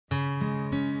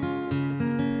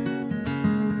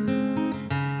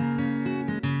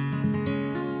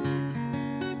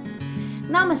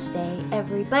Namaste,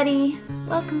 everybody.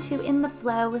 Welcome to In the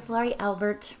Flow with Laurie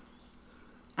Albert.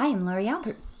 I am Laurie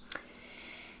Albert.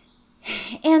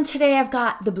 And today I've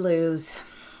got the blues.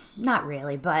 Not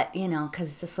really, but,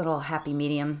 because this little happy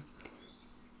medium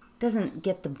doesn't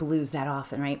get the blues that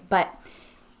often, right? But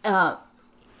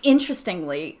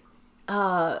interestingly,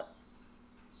 I,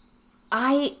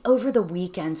 over the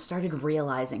weekend, started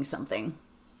realizing something.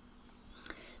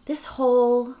 This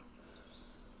whole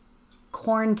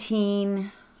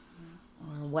quarantine,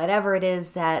 or whatever it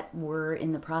is that we're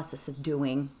in the process of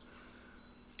doing,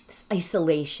 this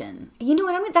isolation. You know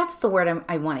what I mean? That's the word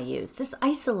I want to use. This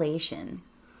isolation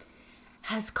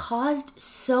has caused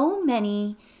so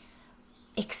many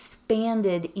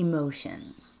expanded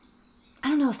emotions. I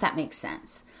don't know if that makes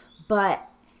sense, but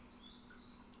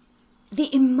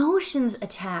the emotions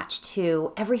attached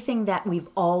to everything that we've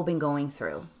all been going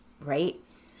through, right?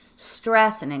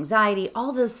 Stress and anxiety,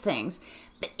 all those things.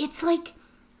 But it's like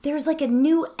there's like a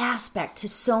new aspect to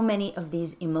so many of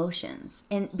these emotions.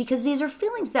 And because these are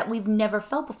feelings that we've never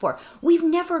felt before. We've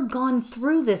never gone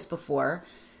through this before.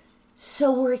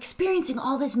 So we're experiencing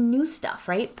all this new stuff,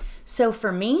 right? So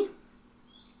for me,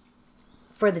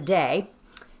 for the day,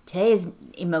 today's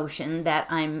emotion that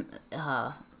I'm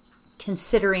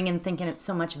considering and thinking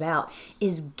so much about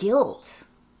is guilt.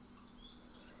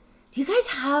 Do you guys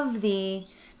have the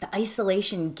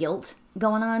isolation guilt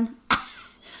going on?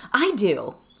 I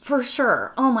do, for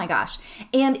sure. Oh my gosh.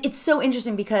 And it's so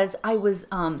interesting because I was,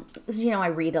 I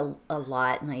read a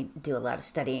lot and I do a lot of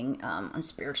studying on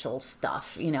spiritual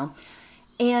stuff,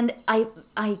 And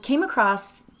I came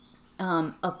across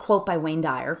a quote by Wayne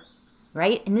Dyer,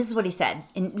 right? And this is what he said.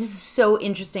 And this is so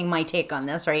interesting, my take on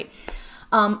this, right?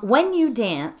 When you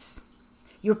dance,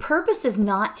 your purpose is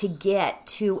not to get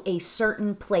to a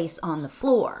certain place on the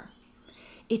floor.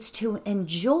 It's to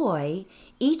enjoy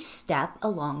each step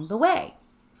along the way.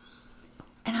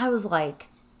 And I was like,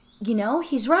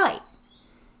 he's right.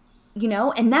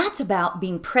 And that's about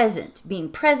being present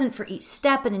for each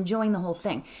step and enjoying the whole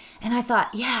thing. And I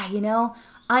thought,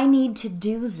 I need to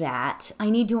do that. I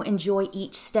need to enjoy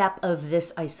each step of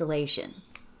this isolation.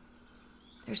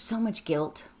 There's so much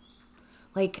guilt.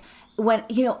 Like when,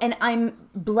 and I'm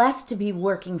blessed to be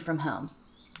working from home.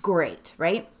 Great,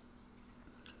 right?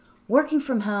 Working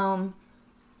from home,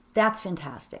 that's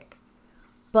fantastic.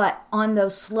 But on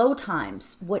those slow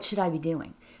times, what should I be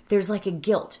doing? There's like a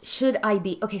guilt. Should I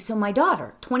be, so my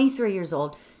daughter, 23 years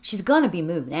old, she's going to be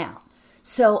moving out.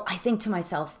 So I think to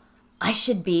myself, I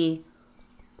should be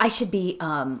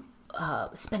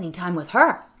spending time with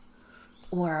her.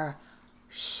 Or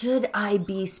should I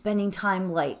be spending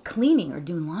time like cleaning or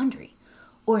doing laundry?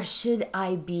 Or should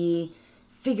I be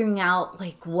figuring out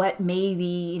like what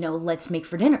maybe, let's make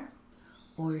for dinner?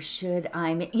 Or should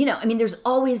I, there's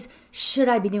always, should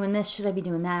I be doing this? Should I be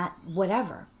doing that?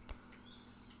 Whatever.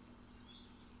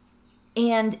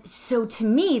 And so to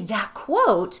me, that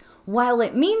quote, while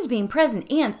it means being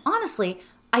present, and honestly,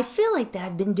 I feel like that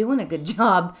I've been doing a good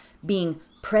job being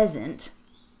present,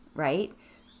 right?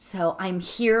 So I'm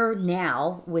here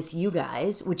now with you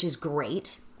guys, which is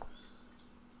great.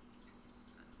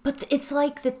 But it's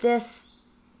like that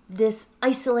this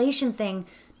isolation thing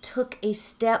took a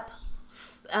step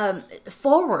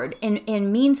forward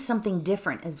and means something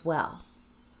different as well.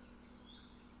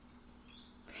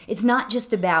 It's not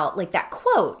just about, like, that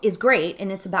quote is great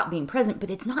and it's about being present, but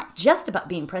it's not just about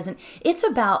being present. It's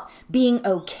about being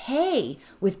okay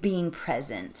with being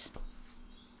present.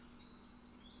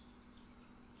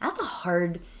 That's a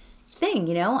hard thing,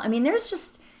 there's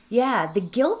just, the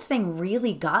guilt thing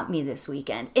really got me this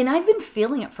weekend. And I've been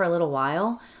feeling it for a little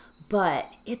while,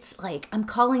 but it's like, I'm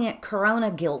calling it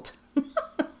Corona guilt.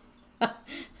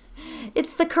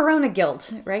 It's the Corona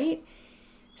guilt, right?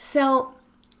 So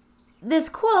this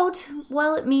quote,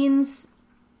 while it means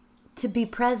to be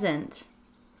present,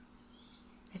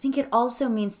 I think it also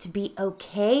means to be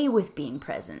okay with being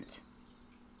present.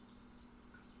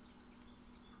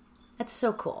 That's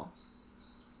so cool.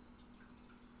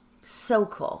 So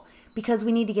cool. Because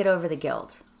we need to get over the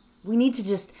guilt. We need to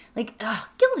just,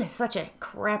 guilt is such a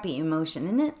crappy emotion,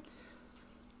 isn't it?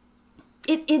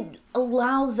 It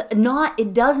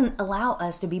doesn't allow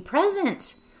us to be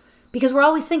present because we're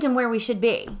always thinking where we should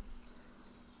be.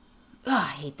 Oh,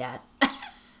 I hate that.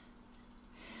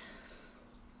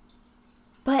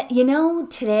 But,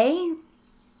 today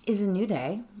is a new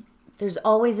day. There's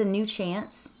always a new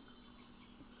chance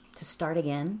to start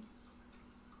again.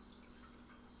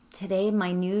 Today,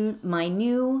 my new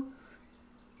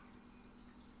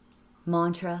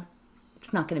mantra,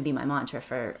 it's not going to be my mantra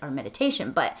for our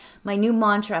meditation, but my new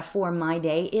mantra for my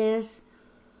day is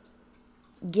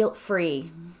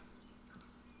guilt-free.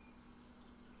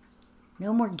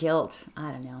 No more guilt.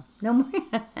 I don't know. No more,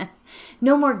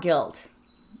 no more guilt.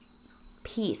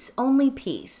 Peace. Only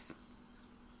peace.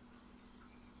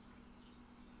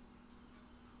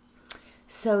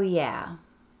 So yeah,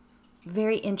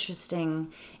 very interesting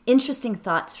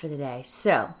thoughts for the day.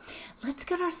 So let's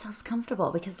get ourselves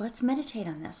comfortable because let's meditate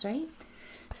on this, right?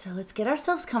 So let's get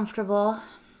ourselves comfortable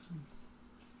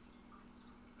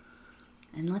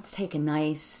and let's take a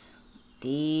nice,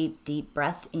 deep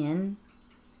breath in.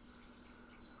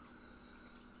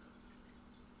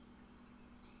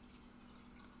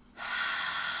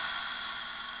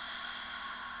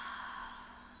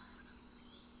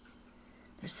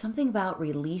 There's something about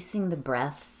releasing the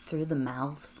breath through the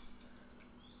mouth.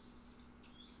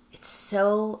 It's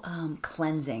so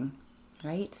cleansing,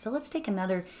 right? So let's take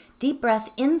another deep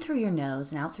breath in through your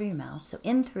nose and out through your mouth. So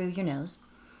in through your nose.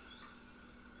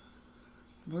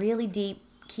 Really deep.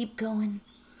 Keep going.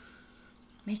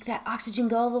 Make that oxygen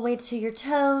go all the way to your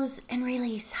toes and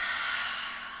release.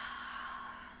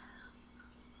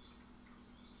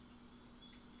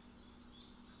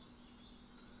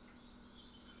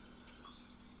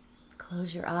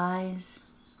 Close your eyes.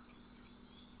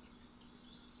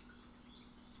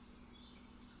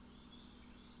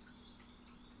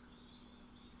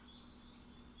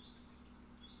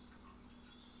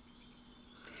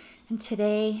 And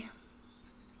today,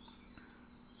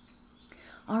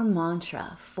 our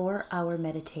mantra for our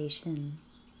meditation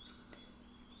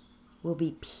will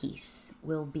be peace,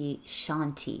 will be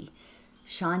Shanti.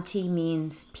 Shanti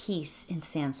means peace in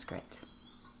Sanskrit.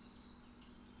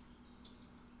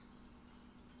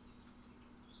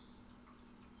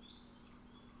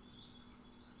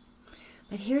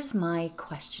 But here's my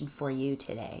question for you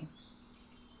today.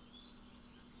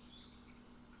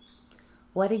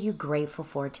 What are you grateful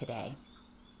for today?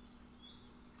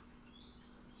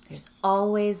 There's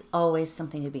always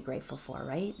something to be grateful for,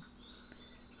 right?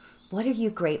 What are you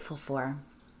grateful for?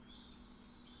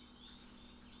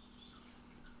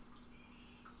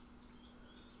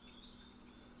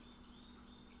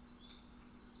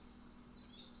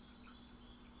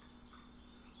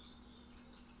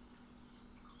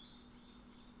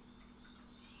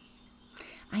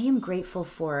 I am grateful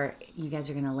for, you guys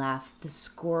are going to laugh, the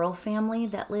squirrel family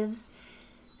that lives,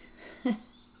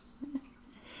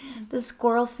 the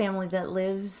squirrel family that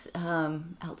lives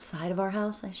outside of our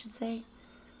house, I should say.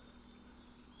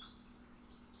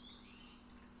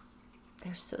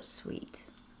 They're so sweet.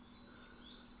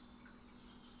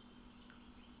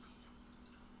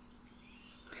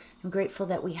 I'm grateful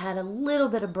that we had a little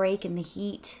bit of break in the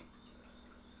heat.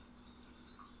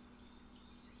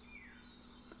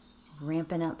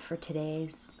 Ramping up for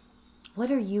today's.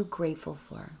 What are you grateful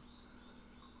for?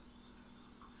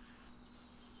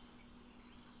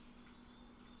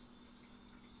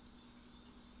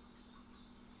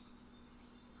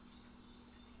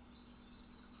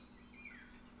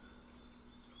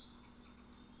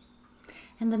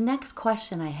 And the next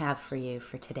question I have for you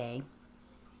for today,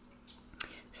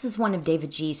 this is one of David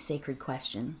G's sacred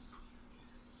questions.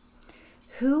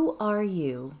 Who are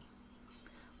you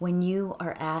when you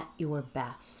are at your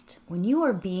best? When you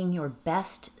are being your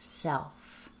best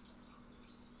self?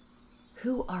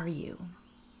 Who are you?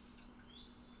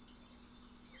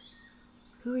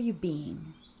 Who are you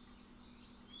being?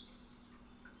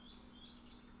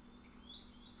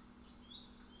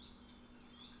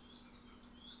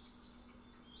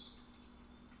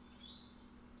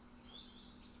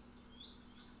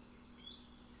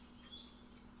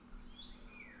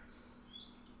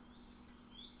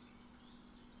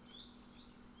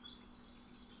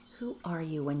 Who are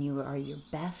you when you are your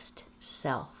best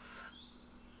self?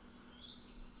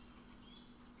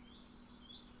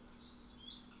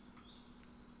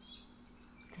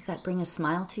 Does that bring a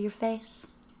smile to your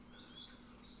face?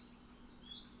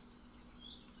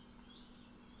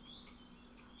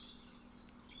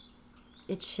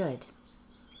 It should.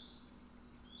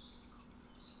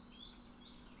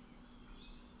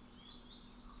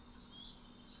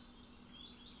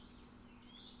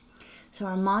 So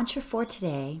our mantra for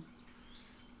today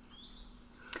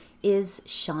is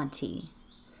Shanti.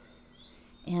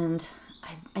 And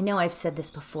I know I've said this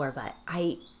before, but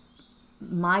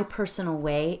my personal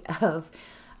way of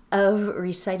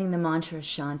reciting the mantra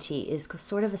Shanti is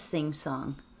sort of a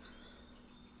sing-song.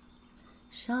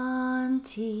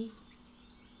 Shanti,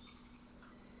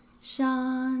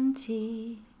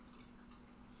 Shanti,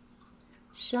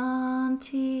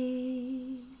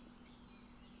 Shanti.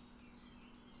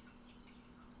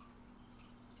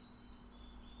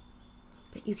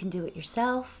 But you can do it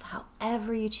yourself,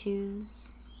 however you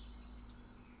choose.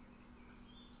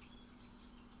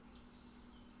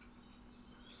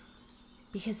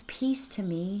 Because peace to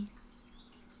me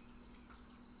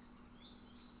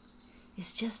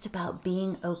is just about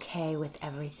being okay with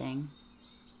everything.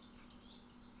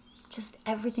 Just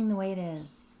everything the way it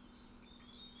is.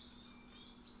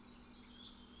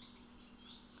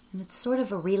 And it's sort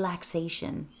of a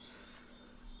relaxation,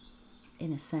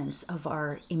 in a sense, of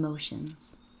our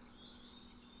emotions.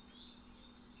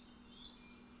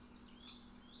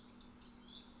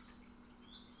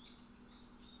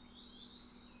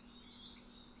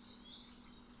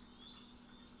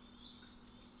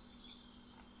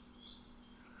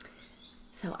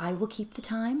 So I will keep the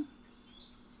time.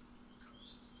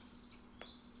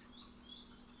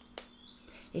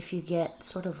 If you get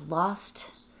sort of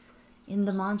lost in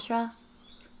the mantra,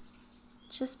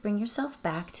 just bring yourself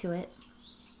back to it.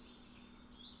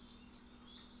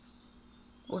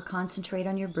 Or concentrate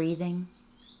on your breathing.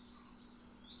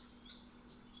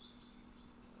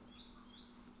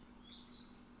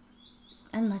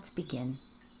 And let's begin.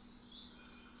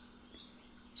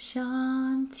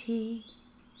 Shanti.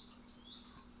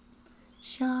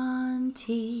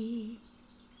 Shanti,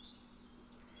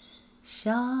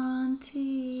 Shanti,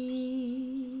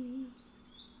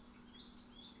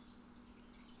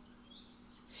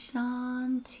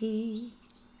 Shanti,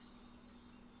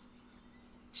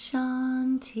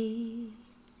 Shanti,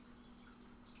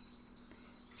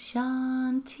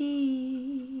 Shanti.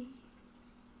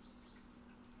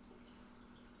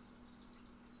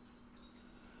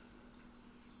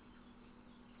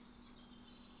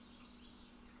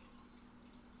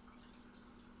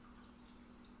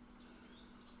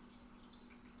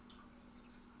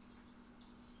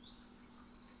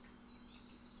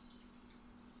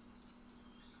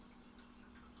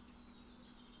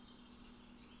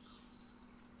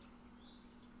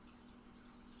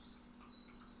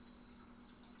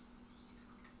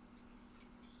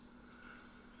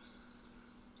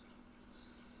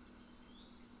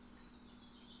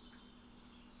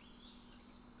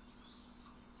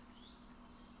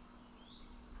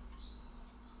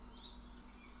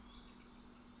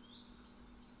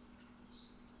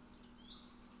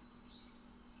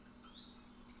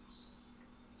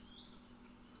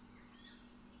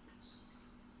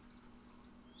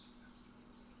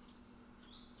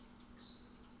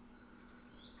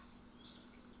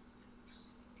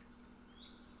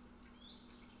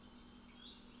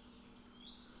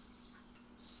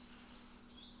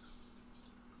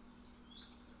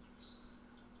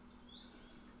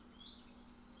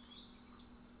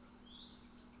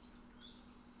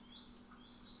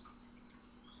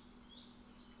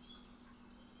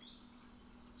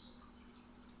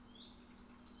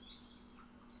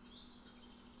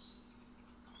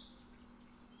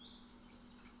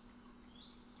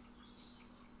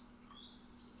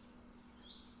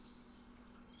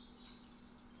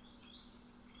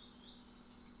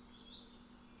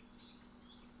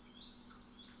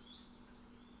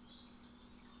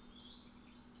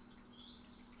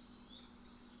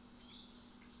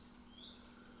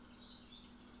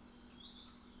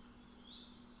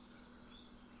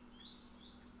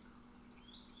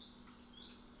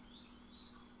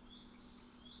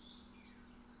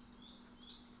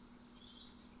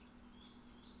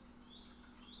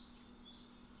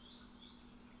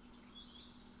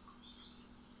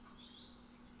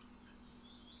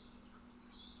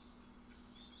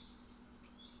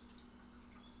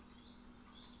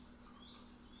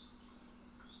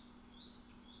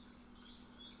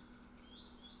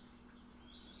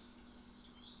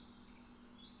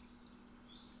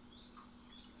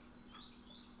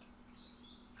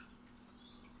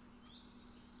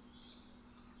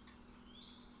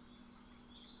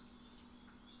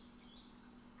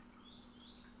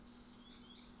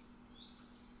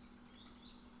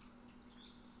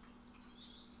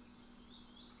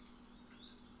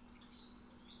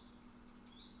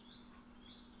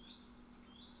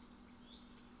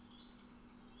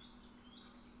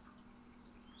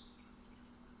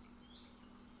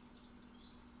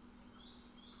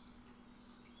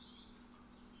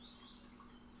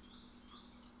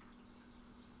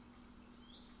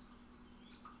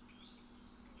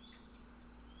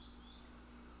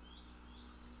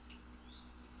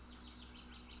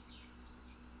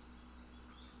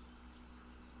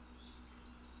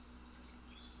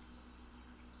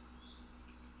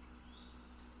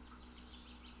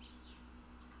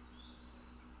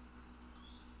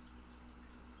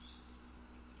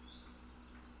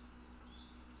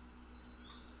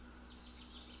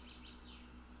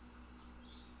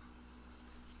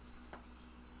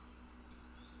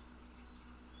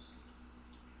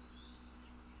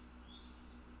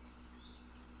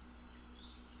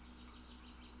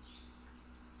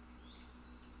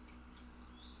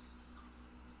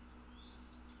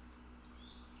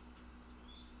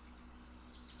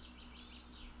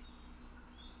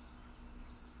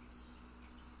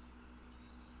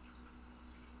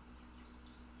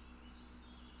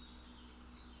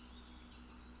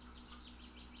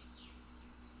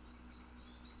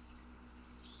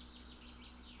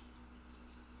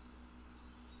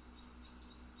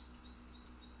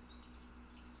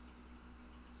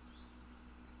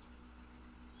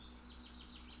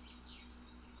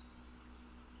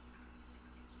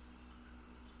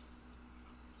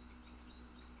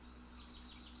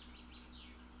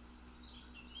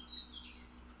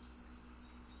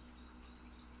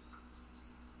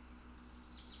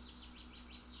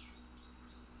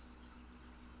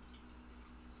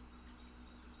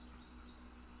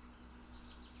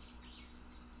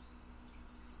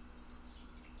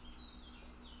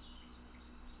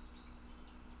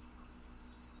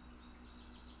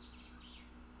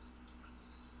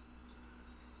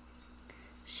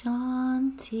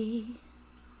 Shanti,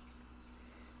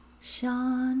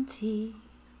 Shanti,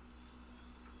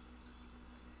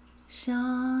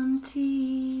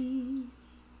 Shanti,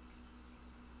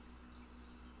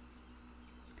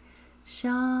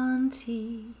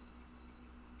 Shanti,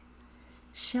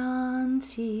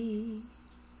 Shanti,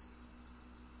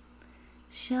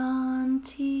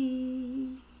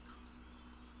 Shanti.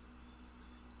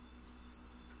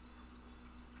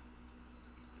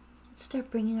 Let's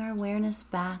start bringing our awareness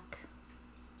back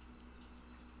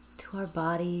to our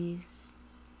bodies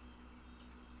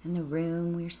and the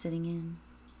room we're sitting in.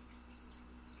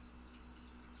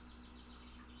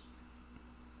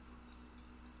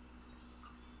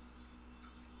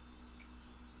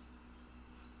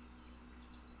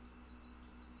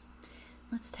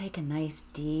 Let's take a nice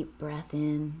deep breath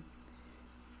in.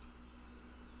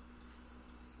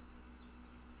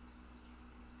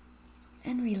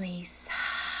 And release.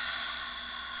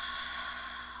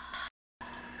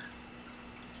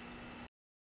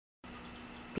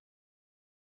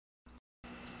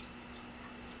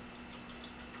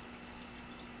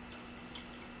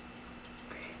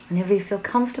 Whenever you feel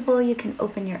comfortable, you can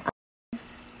open your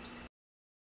eyes.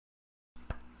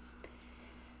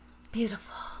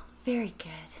 Beautiful. Very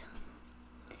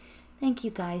good. Thank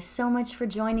you guys so much for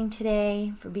joining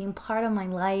today, for being part of my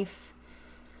life,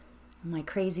 my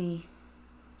crazy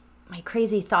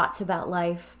thoughts about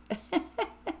life.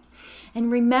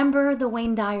 And remember the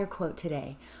Wayne Dyer quote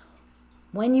today.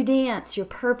 When you dance, your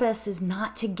purpose is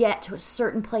not to get to a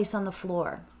certain place on the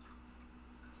floor.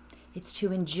 It's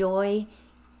to enjoy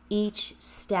each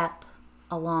step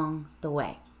along the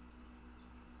way.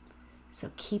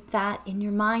 So keep that in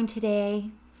your mind today.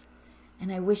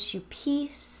 And I wish you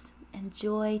peace and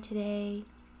joy today.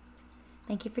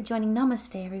 Thank you for joining.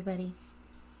 Namaste, everybody.